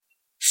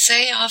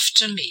Say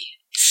after me,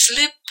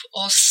 slip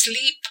or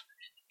sleep,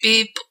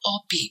 bib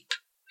or beep.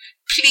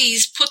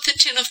 Please put the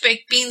tin of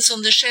baked beans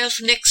on the shelf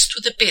next to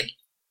the bin.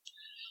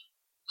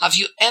 Have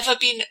you ever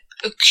been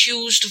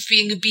accused of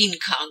being a bean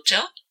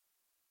counter?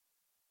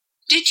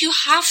 Did you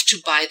have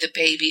to buy the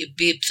baby a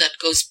bib that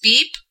goes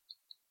beep?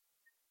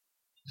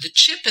 The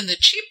chip in the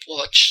cheap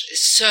watch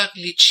is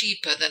certainly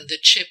cheaper than the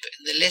chip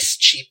in the less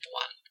cheap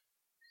one.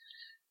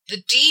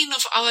 The dean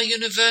of our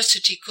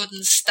university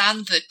couldn't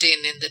stand the din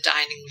in the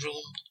dining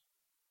room.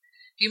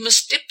 You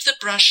must dip the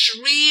brush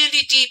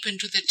really deep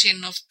into the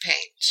tin of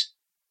paint.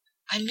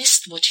 I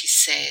missed what he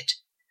said.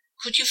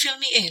 Could you fill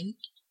me in?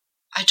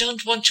 I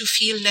don't want to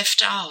feel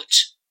left out.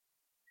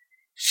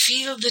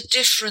 Feel the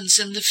difference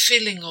in the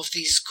filling of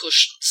these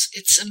cushions.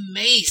 It's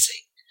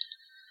amazing.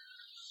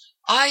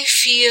 I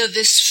fear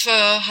this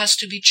fur has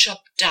to be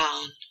chopped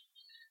down.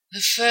 The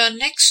fur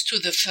next to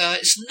the fur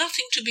is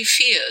nothing to be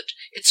feared.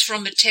 It's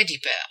from a teddy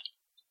bear.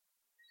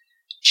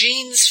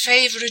 Jean's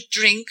favorite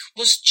drink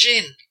was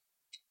gin.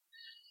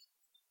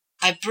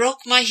 I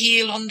broke my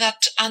heel on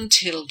that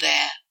anthill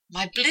there.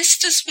 My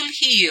blisters will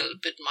heal,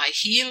 but my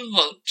heel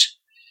won't.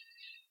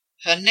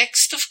 Her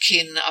next of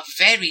kin are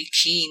very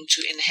keen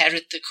to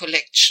inherit the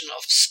collection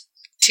of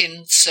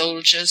tin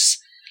soldiers.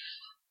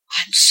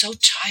 I'm so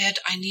tired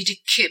I need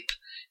a kip.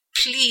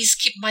 Please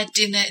keep my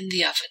dinner in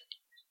the oven.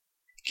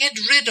 Get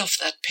rid of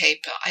that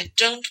paper. I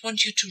don't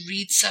want you to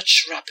read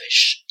such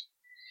rubbish.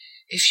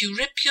 If you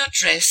rip your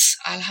dress,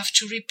 I'll have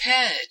to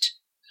repair it.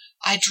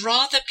 I'd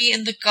rather be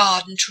in the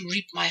garden to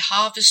reap my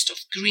harvest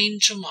of green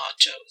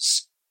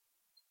tomatoes.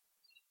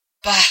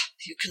 Bah,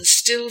 you can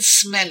still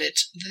smell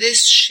it.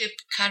 This ship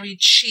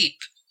carried sheep.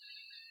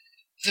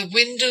 The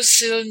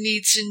windowsill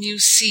needs a new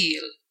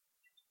seal.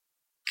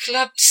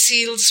 Clubbed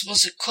Seals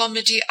was a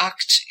comedy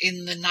act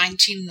in the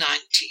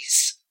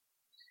 1990s.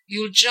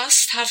 You'll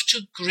just have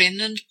to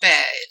grin and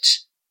bear it.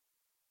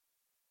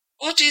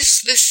 What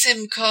is the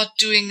SIM card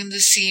doing in the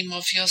seam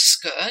of your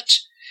skirt?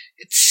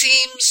 It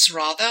seems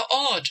rather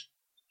odd.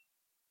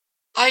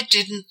 I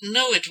didn't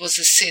know it was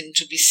a sin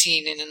to be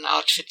seen in an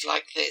outfit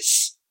like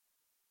this.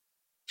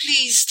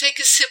 Please take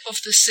a sip of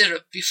the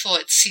syrup before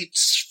it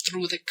seeps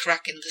through the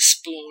crack in the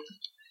spoon.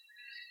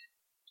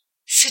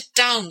 Sit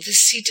down,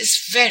 this seat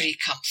is very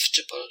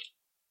comfortable.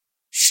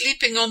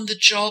 Sleeping on the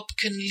job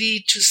can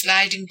lead to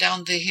sliding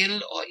down the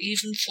hill or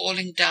even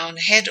falling down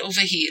head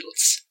over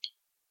heels.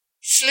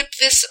 Slip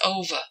this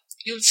over.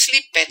 You'll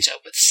sleep better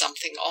with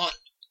something on.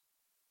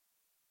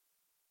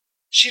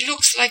 She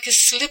looks like a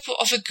slipper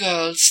of a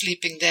girl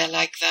sleeping there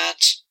like that.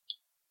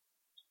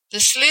 The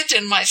slit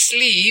in my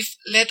sleeve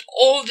let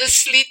all the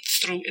sleet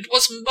through. It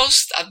was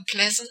most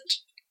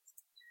unpleasant.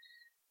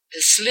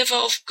 A sliver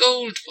of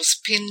gold was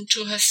pinned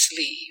to her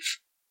sleeve.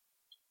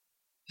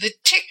 The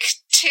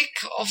tick-tick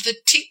of the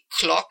tick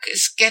clock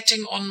is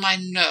getting on my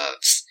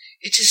nerves.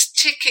 It is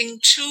ticking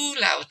too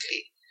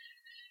loudly.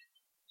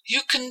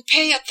 You can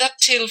pay at that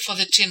till for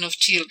the tin of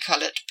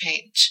teal-coloured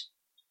paint.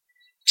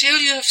 Till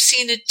you have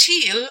seen a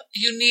teal,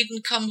 you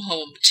needn't come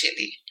home,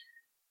 Tilly.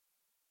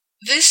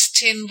 This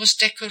tin was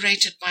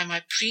decorated by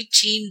my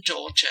pre-teen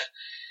daughter.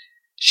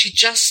 She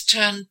just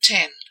turned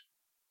 10.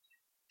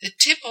 The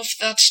tip of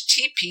that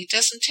teepee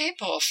doesn't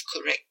taper off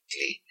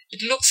correctly.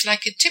 It looks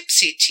like a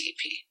tipsy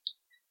teepee.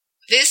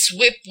 This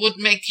whip would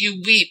make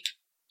you weep.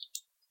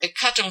 A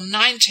cut on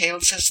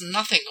Ninetails has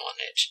nothing on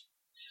it.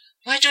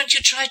 Why don't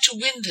you try to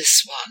win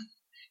this one?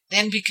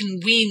 Then we can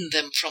wean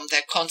them from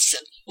their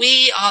constant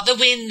 "we are the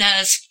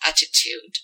winners" attitude.